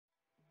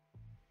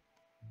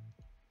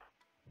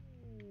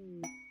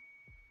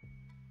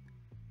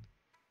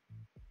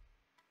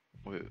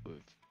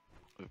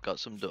we've got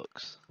some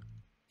ducks.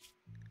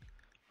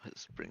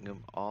 Let's bring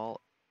them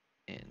all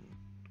in.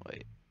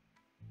 Wait.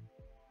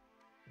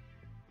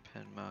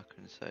 Pen marker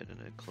inside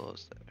an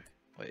enclosed area.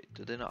 Wait,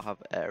 do they not have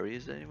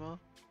areas anymore?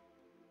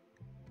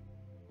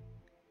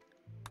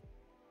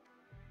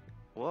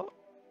 What?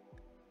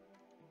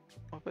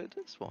 What about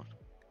this one?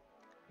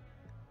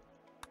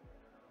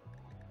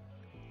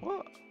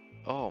 What?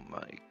 Oh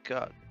my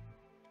god.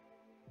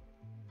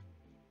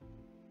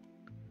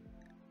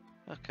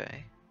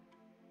 Okay.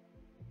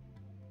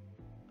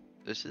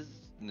 This is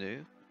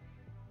new.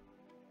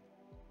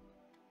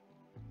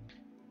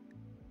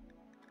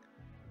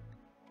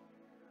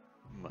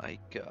 My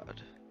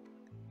god.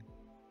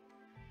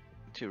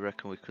 Do you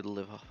reckon we could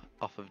live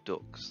off of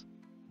ducks?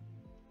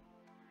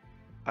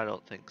 I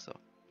don't think so.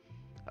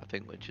 I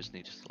think we just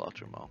need to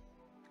slaughter them all.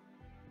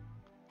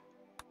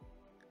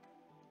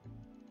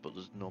 But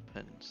there's no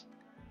pens.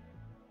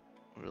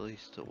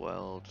 Release to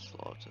wild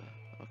slaughter.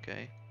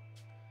 Okay.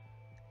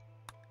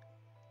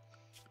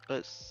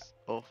 Let's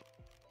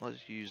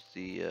use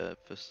the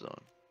first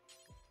zone.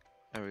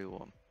 Area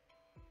 1.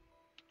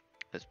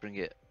 Let's bring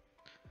it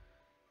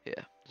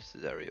here. This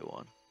is Area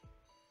 1.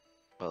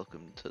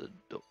 Welcome to the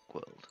duck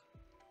world.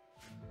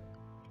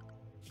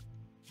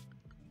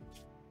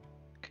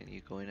 Can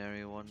you go in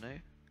Area 1 now?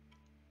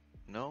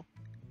 No?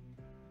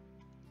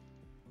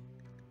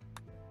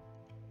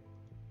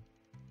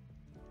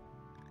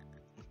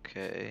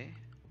 Okay.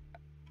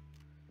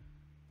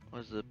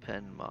 Where's the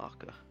pen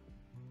marker?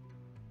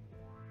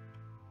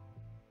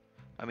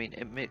 I mean,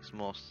 it makes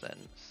more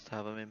sense to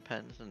have them in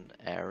pens and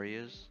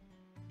areas.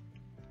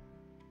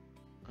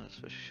 That's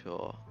for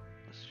sure.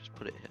 Let's just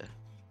put it here.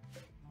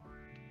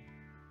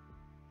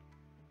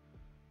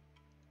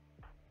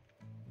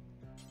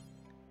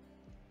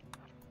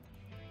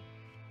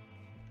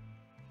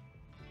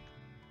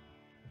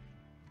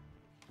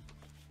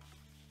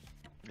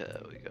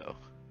 There we go.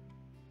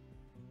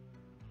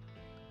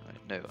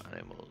 Right, no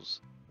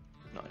animals.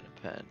 Not in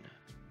a pen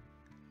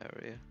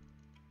area.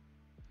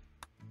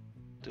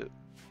 Do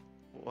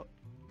what?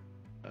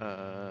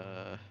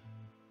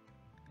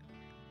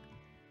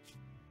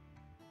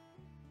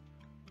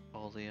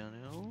 All the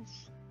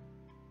animals?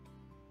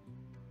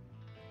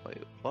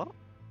 Wait, what?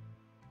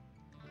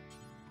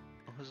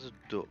 Oh, there's a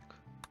duck.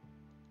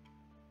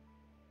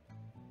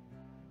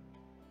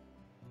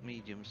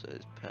 Medium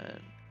sized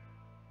pen.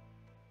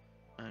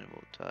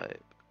 Animal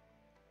type.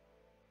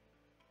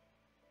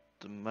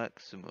 The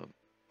maximum.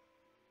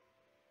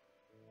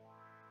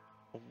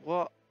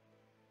 What?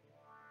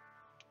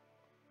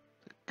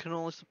 It can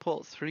only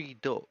support 3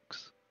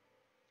 ducks.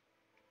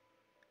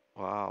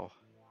 Wow.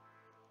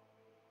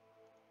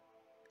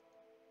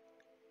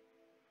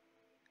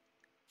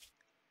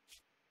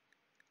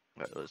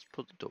 Right, let's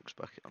put the ducks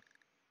back on.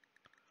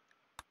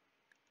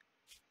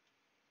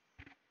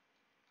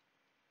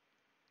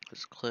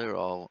 Let's clear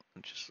all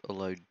and just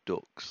allow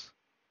ducks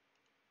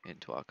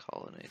into our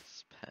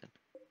colony's pen.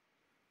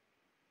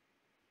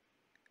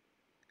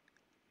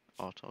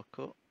 Auto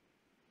cut.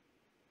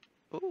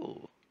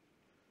 Ooh,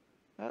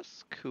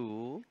 that's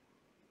cool.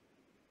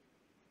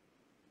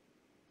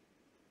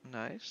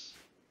 Nice.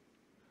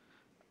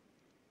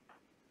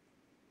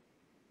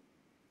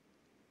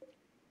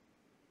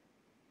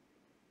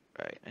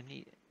 Right, I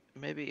need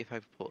maybe if I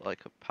put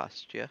like a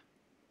pasture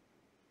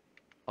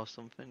or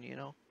something, you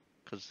know,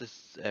 because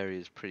this area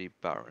is pretty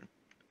barren.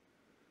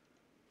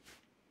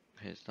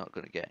 It's not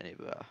going to get any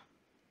better.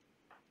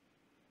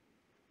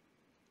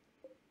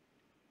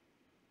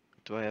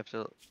 Do I have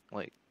to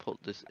like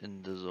put this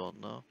in the zone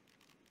now?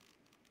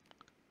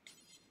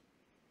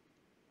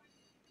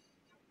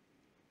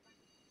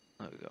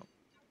 There we go.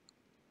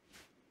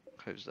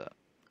 How's that?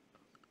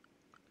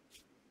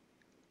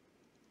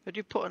 How'd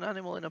you put an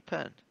animal in a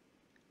pen?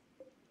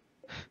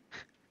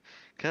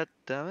 God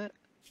damn it.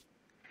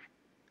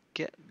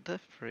 Get the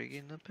frig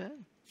in the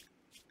pen.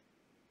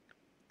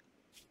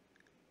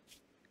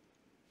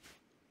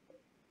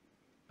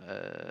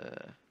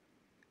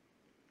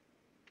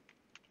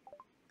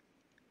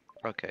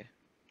 Okay.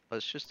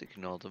 Let's just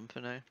ignore them for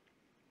now.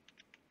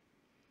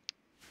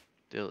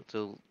 They'll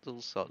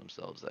sort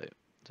themselves out.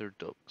 They're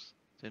ducks.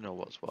 They know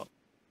what's what.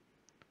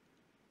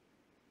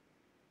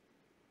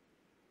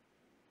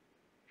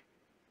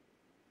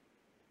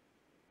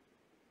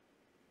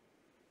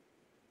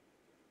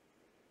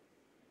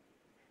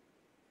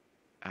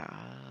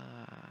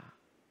 Ah.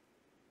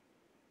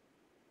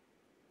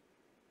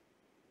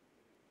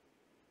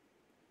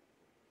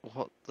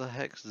 What the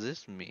heck does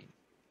this mean?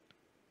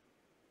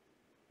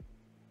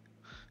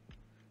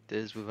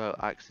 Days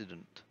without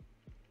accident.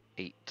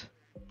 8.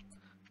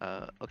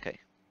 Okay.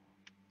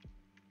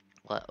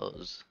 Let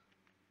us.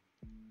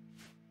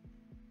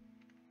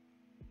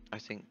 I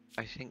think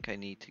I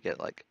need to get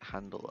like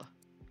handler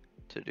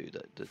to do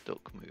the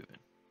duck moving.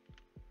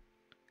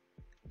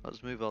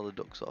 Let's move all the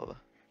ducks over.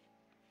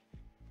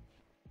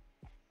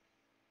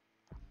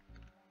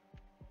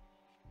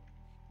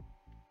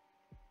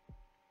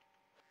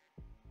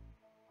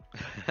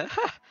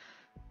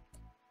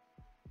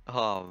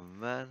 Oh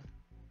man.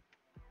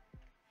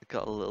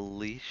 got a little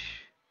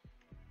leash.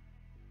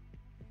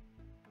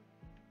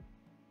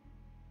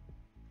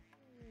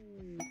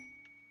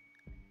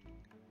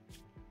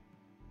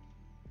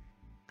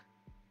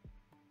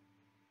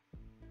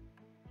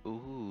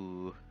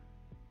 Ooh.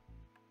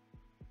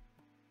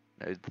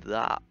 Now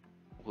that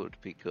would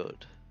be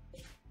good.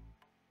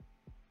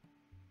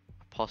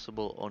 A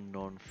possible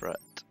unknown threat.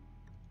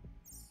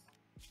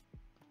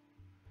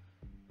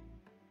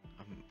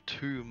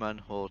 Two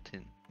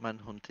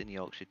manhunting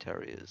Yorkshire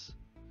Terriers.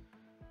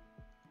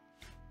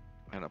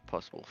 And a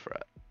possible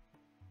threat.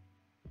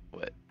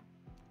 Wait.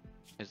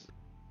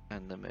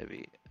 And then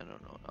maybe, I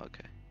don't know,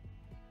 okay.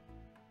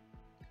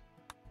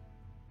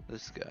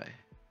 This guy.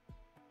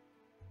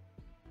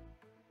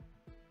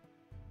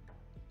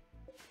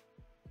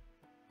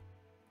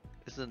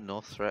 Is there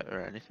no threat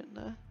or anything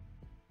there?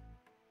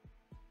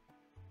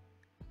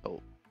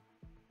 Oh.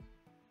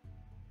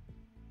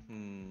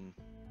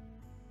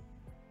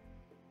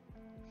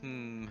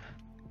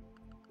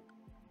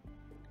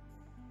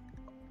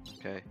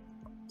 Okay.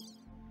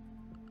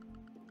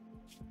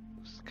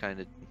 It's kind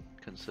of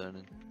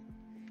concerning.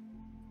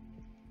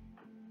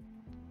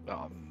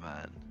 Oh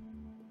man.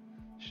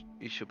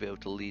 You should be able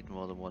to lead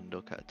more than one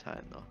duck at a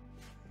time though.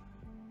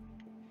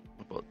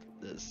 But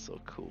that's so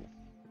cool.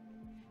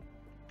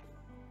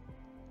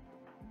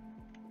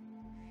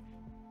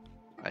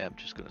 I am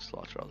just gonna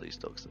slaughter all these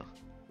ducks though.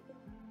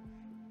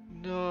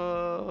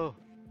 No!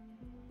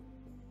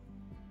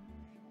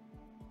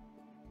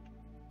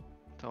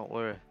 Don't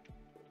worry.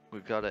 We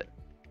got it.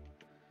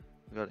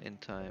 We got it in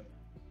time.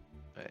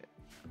 Right.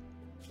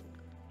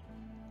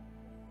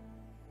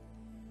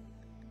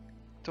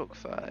 Duck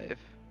 5.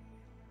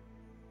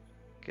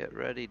 Get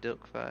ready,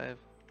 Duck 5.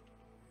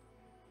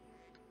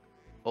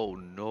 Oh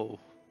no.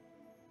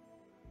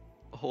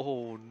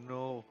 Oh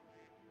no.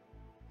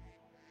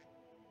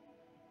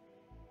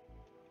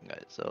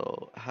 Right,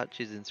 so hatch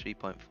is in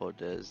 3.4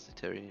 days,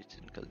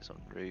 deteriorating because it's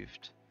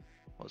unroofed.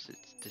 What's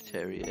its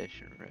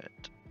deterioration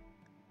rate?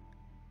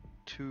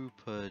 2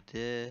 per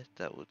day,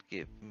 that would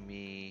give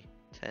me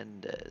 10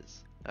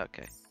 days.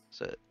 Okay,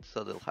 so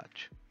they'll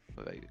hatch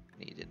without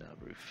needing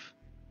a roof.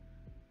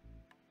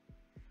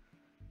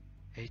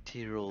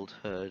 80-year-old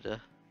herder.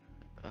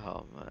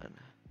 Oh man.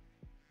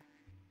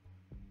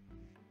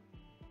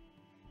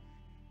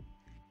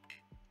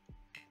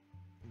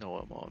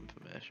 No more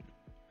information.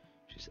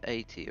 She's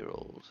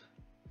 80-year-old.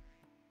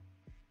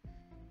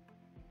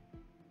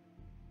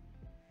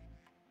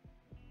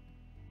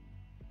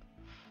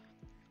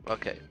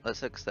 Okay,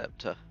 let's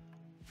accept her.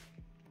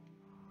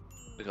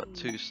 We got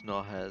 2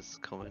 snow hares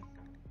coming,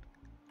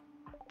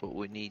 but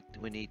we need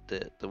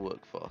the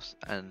workforce,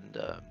 and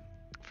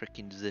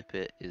freaking Zip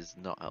It is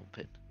not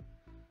helping.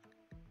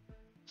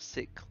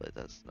 Sickly,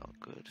 that's not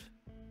good.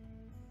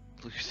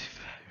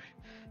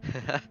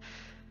 Lucifer.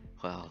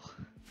 Well,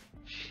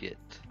 shit.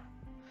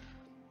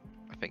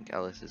 I think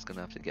Alice is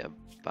gonna have to get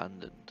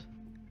abandoned,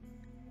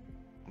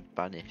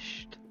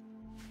 banished,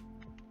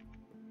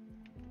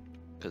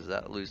 because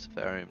that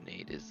Luciferium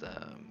need is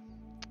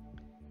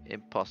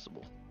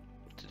impossible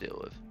to deal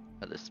with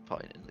at this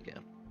point in the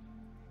game.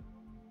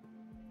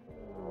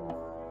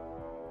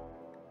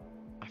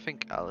 I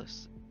think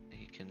Alice,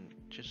 you can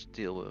just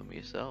deal with them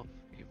yourself,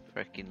 you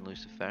freaking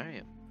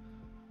Luciferium.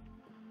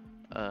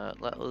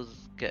 Let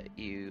us get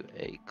you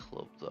a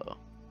club though,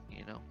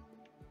 you know?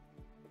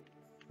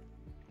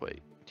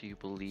 Wait, do you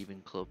believe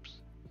in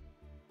clubs?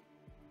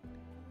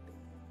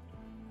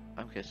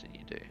 I'm guessing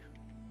you do.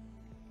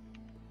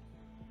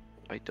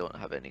 I don't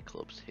have any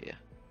clubs here.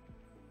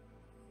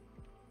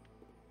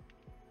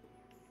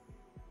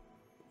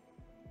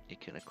 You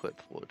can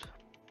equip wood.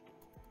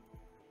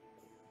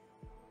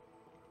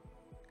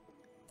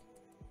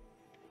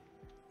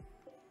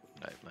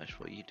 Right, Mesh,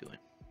 what are you doing?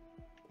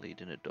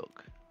 Leading a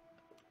duck.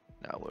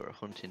 Now we're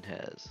hunting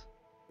hares.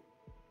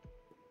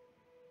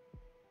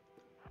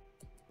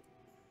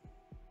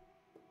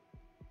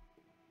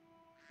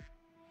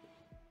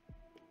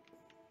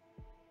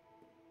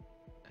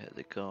 Here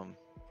they come.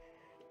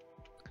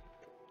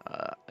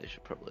 I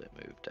should probably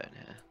move down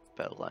here.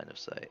 Better line of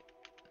sight.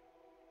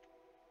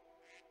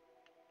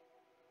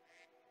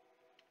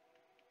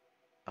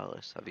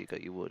 Alice, have you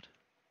got your wood?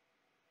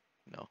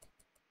 No.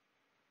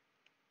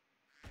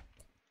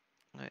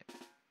 Right,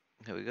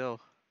 here we go.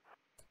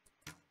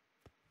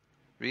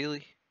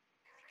 Really?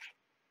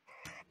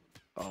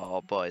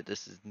 Oh boy,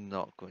 this is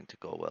not going to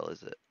go well,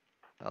 is it?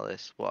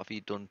 Alice, what have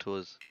you done to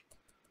us?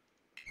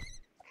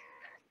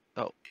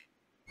 Oh.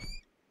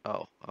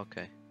 Oh,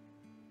 okay.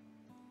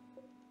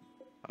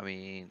 I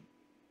mean,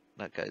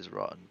 that guy's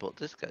rotten, but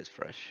this guy's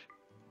fresh.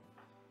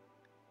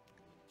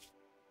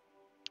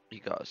 You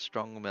got a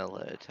strong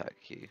melee attack,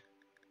 you.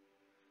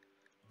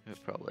 You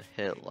probably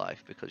hate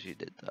life because you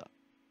did that.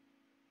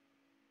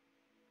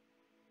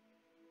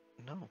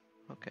 No,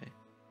 okay.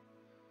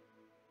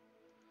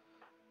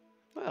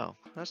 Well,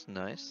 that's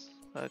nice.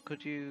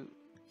 Could you...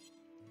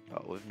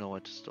 Oh, we've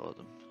nowhere to store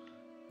them.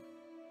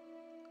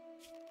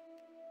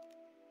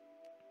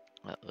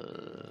 That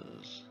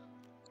was...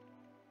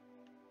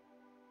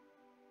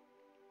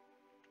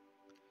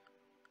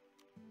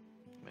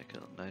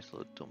 nice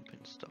little dumping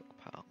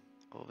stockpile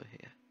over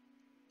here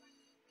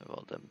with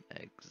all them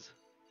eggs.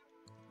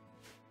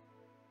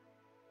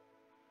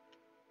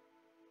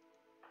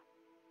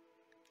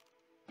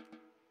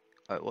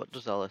 Alright, what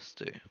does Alice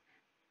do?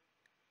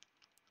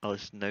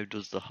 Alice now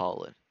does the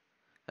hauling.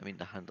 I mean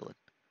the handling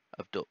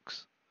of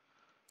ducks.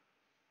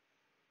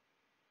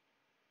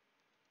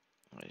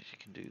 Right, she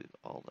can do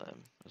all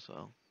them as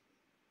well.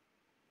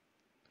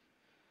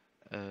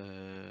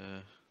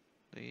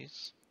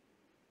 These.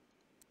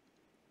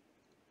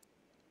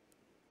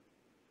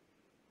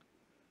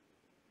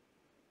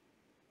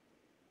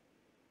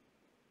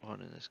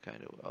 One in this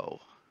kind of. Oh.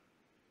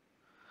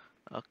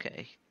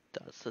 Okay,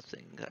 that's the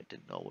thing. I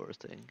didn't know were a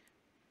thing.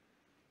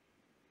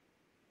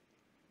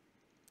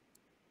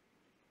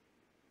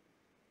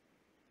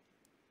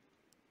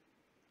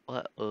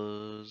 Let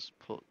us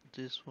put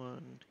this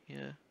one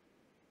here.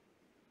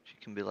 She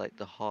can be like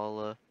the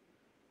hauler,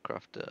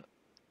 crafter,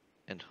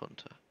 and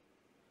hunter.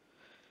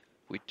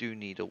 We do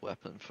need a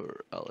weapon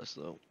for Alice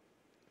though,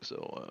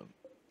 so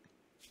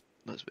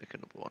let's make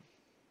another one.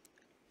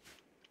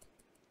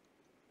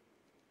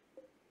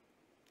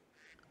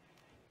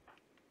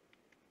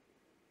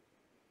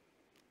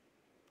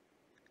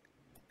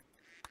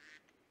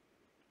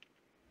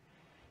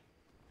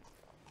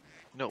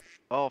 No,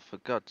 oh for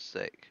God's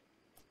sake.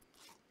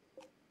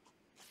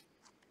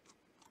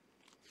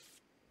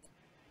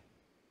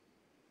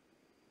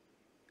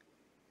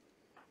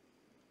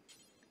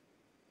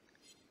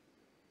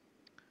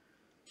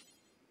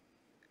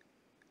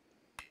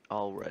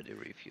 Already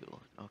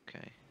refueling,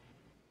 okay.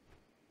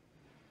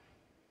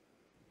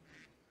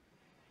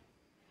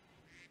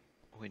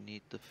 We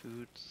need the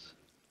foods.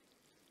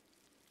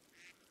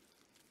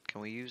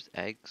 Can we use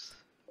eggs?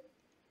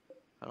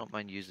 I don't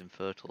mind using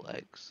fertile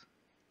eggs.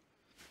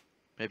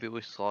 Maybe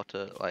we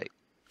slaughter like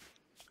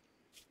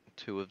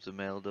 2 of the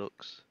male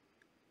ducks.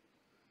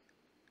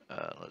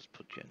 Let's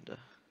put gender.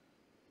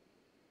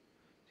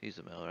 He's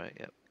a male, right?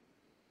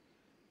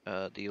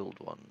 Yep. The old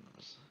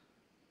ones.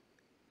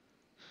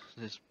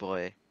 This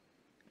boy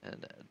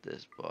and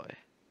this boy.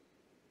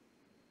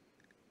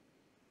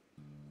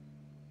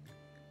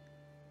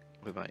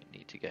 We might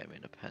need to get him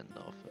in a pen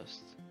though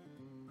first.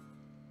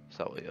 Is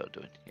that what you're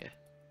doing? Yeah.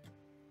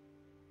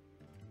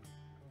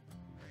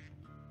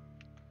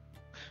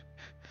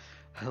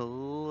 I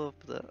love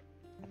that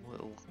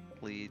little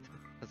lead.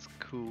 That's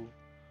cool.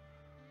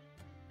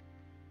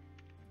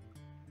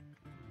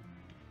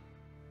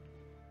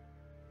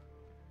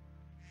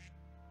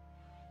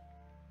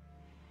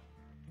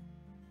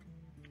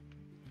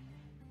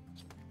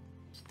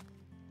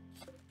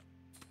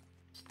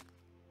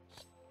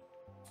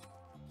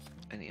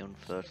 Any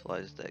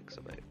unfertilized eggs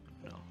about?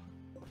 No.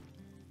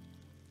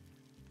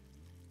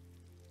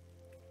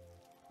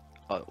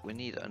 Oh, we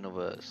need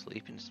another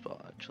sleeping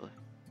spot actually.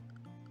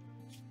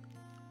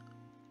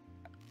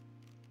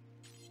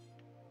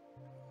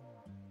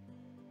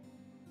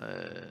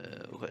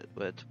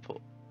 Where to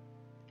put?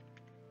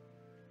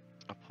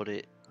 I put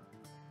it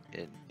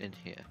in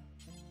here.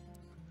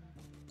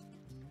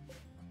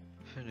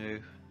 For now.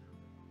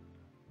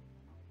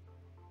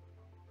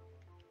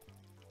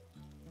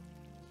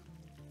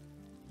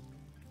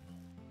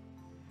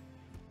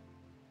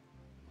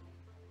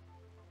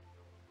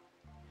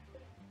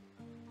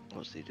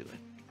 What's he doing?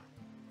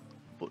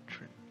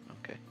 Butchering.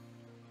 Okay.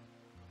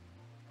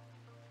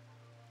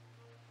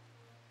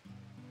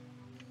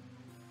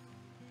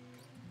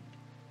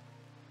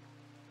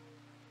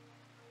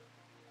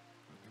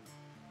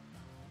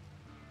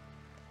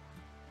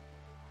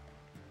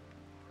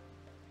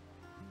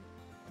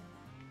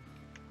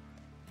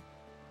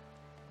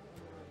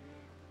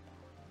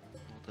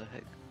 What the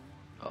heck?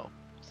 Oh,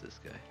 it's this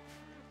guy.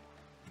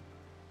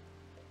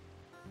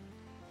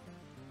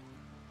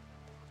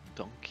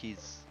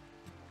 Donkeys.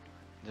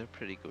 They're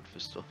pretty good for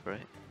stuff,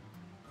 right?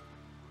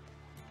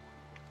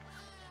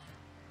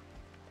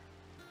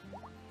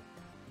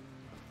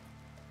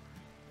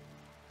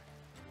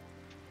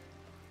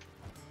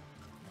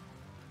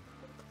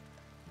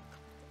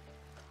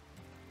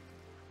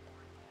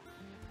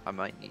 I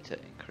might need to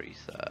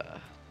increase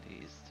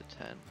these to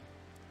 10.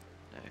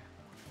 No.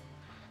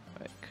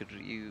 Right, could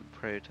you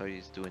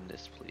prioritize doing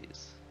this,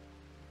 please?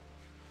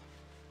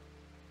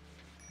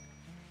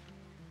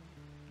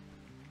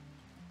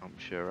 I'm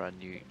sure our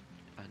new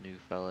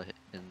fella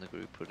in the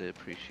group would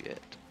appreciate.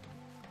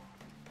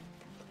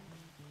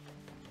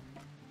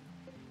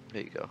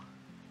 There you go.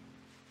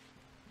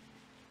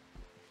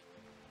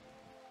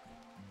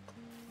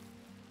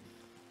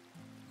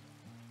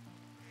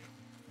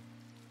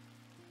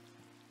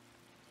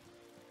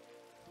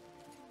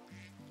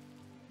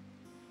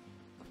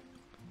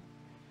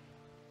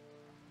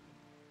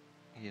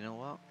 You know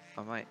what?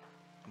 I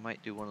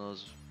might do one of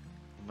those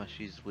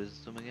Mushy's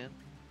Wisdom again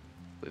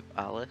with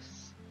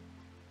Alice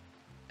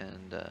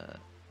and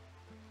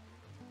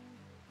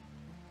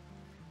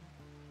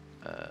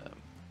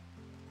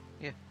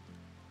yeah.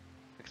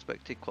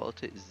 Expected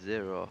quality is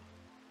 0.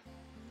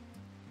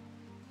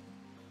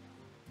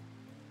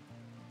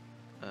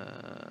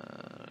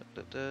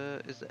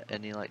 Is there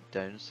any like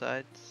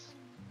downsides?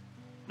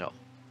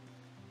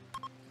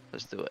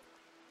 Let's do it.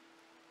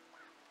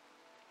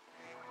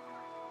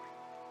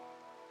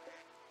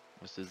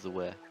 This is the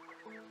way.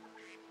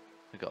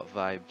 I got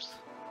vibes.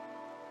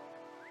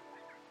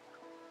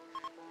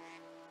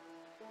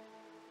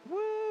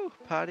 Woo!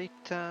 Party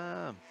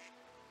time!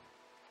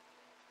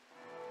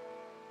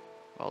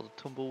 All the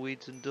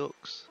tumbleweeds and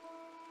ducks.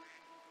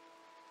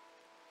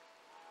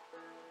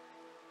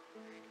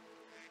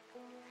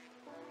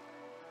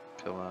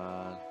 Come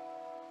on.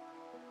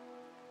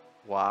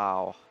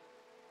 Wow.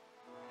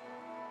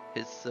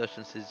 His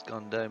certainty's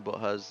gone down, but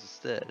hers has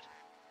stayed.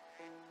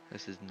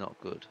 This is not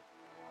good.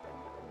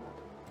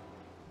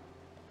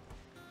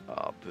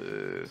 Oh,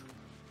 boo.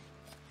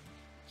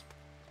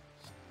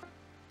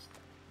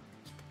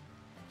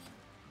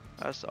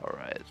 That's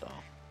alright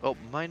though. Oh,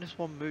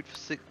 -1 mood for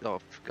 6. Oh,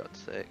 for God's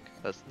sake.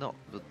 That's not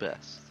the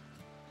best.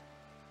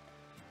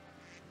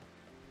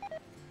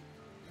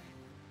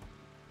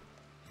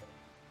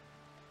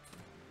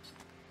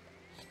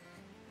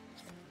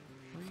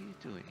 What are you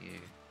doing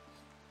here?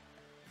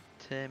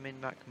 Taming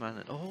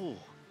McMahon. Oh!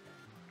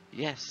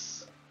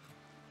 Yes!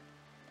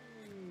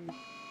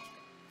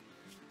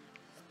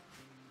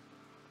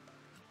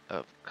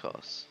 Of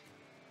course.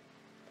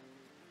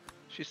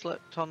 She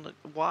slept on the.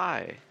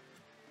 Why?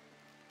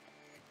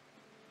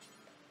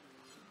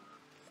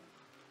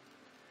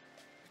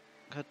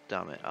 God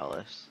damn it,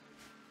 Alice.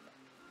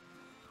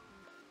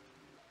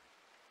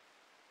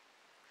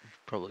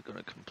 Probably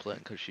gonna complain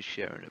because she's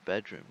sharing a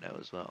bedroom now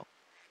as well.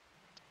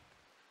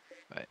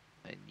 Right,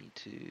 I need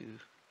to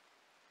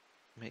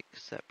make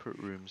separate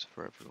rooms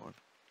for everyone.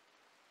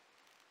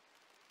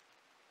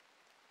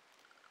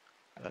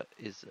 That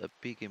is a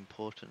big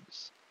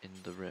importance in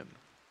the Rim.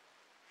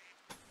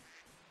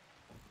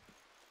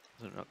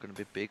 They're not going to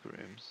be big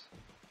rooms,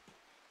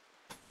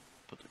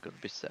 but they're going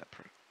to be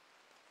separate.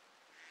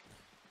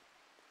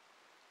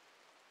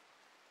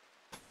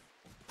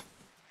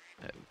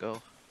 There we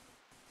go.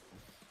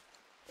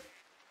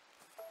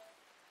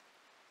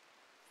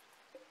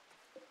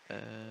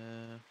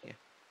 Yeah.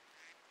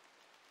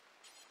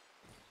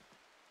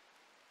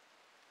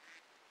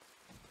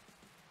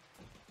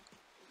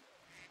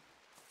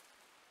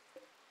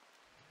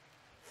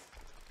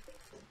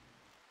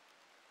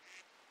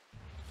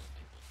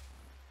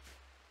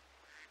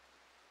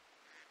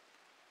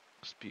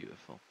 It's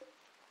beautiful.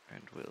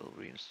 And we'll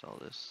reinstall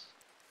this.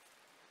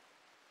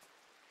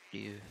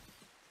 Here.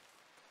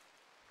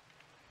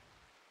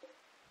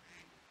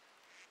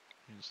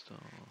 Install.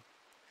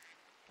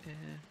 Yeah.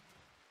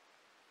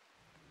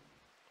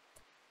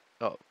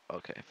 Oh,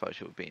 okay. I thought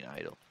you were being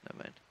idle.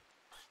 Never mind.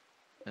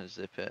 And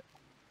zip it.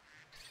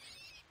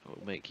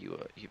 We'll make you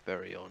your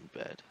very own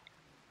bed.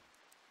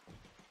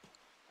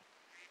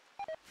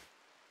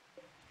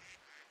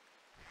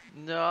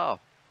 No!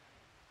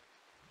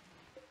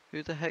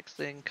 Who the heck's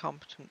the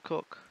incompetent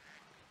cook?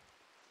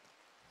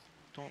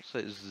 Don't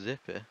say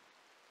Zippy.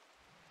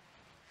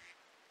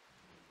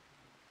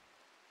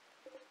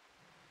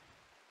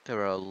 There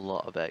are a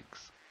lot of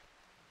eggs.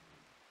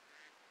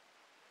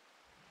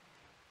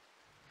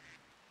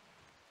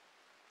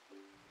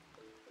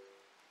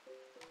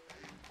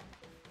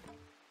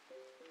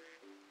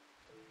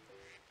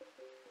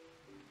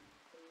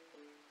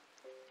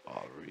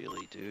 Oh,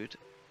 really, dude?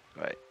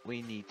 Right,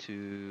 we need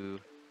to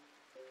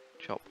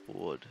chop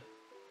wood.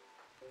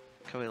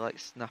 Can we, like,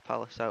 snap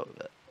Alice out of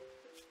it?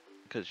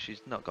 Because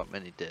she's not got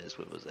many days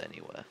with us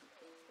anyway.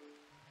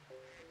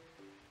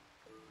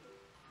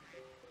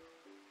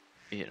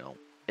 You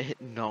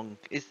know,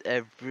 is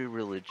every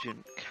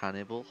religion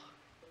cannibal?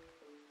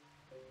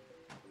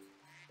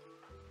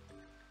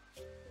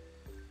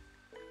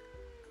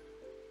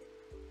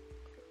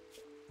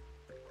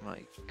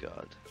 My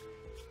God.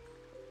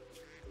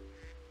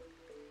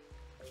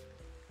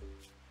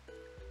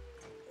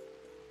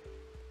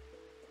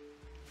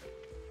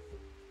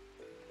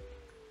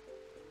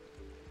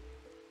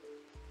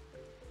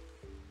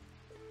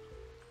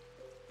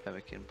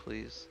 Pemmican,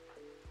 please.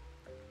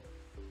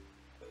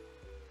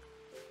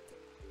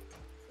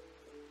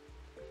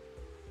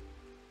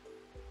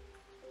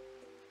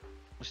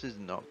 This is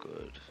not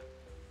good.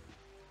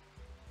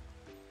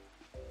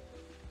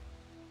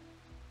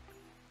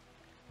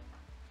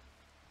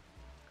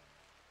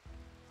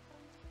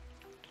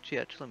 Did she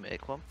actually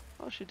make one?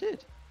 Oh, she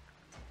did.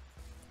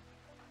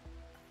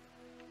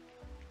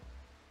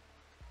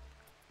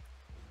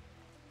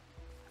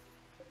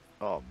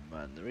 Oh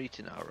man, they're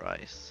eating our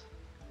rice.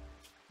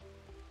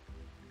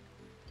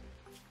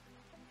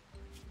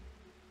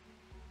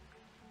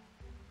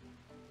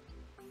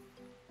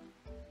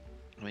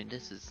 I mean,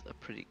 this is a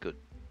pretty good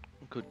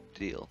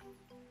deal.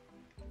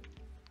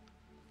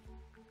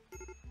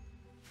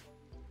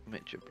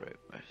 Major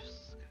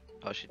breakfast.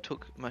 Oh, she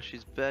took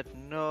Mashy's bed.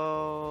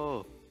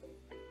 No,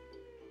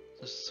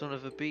 the son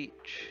of a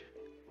beach.